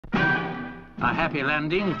A happy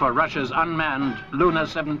landing for Russia's unmanned Luna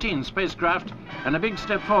 17 spacecraft and a big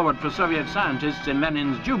step forward for Soviet scientists in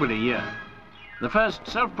Lenin's Jubilee year. The first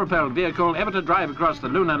self-propelled vehicle ever to drive across the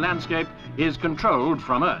lunar landscape is controlled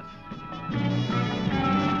from Earth.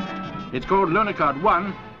 It's called Lunakhod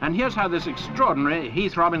One, and here's how this extraordinary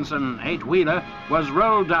Heath Robinson 8-wheeler was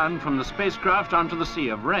rolled down from the spacecraft onto the Sea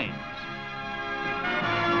of Rains.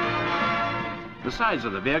 The size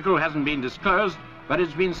of the vehicle hasn't been disclosed, but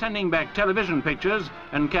it's been sending back television pictures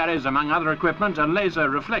and carries, among other equipment, a laser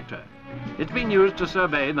reflector. It's been used to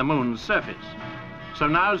survey the moon's surface. So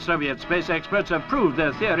now Soviet space experts have proved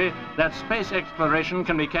their theory that space exploration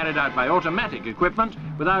can be carried out by automatic equipment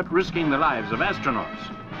without risking the lives of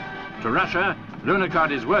astronauts. To Russia,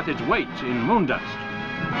 Lunakhod is worth its weight in moon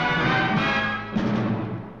dust.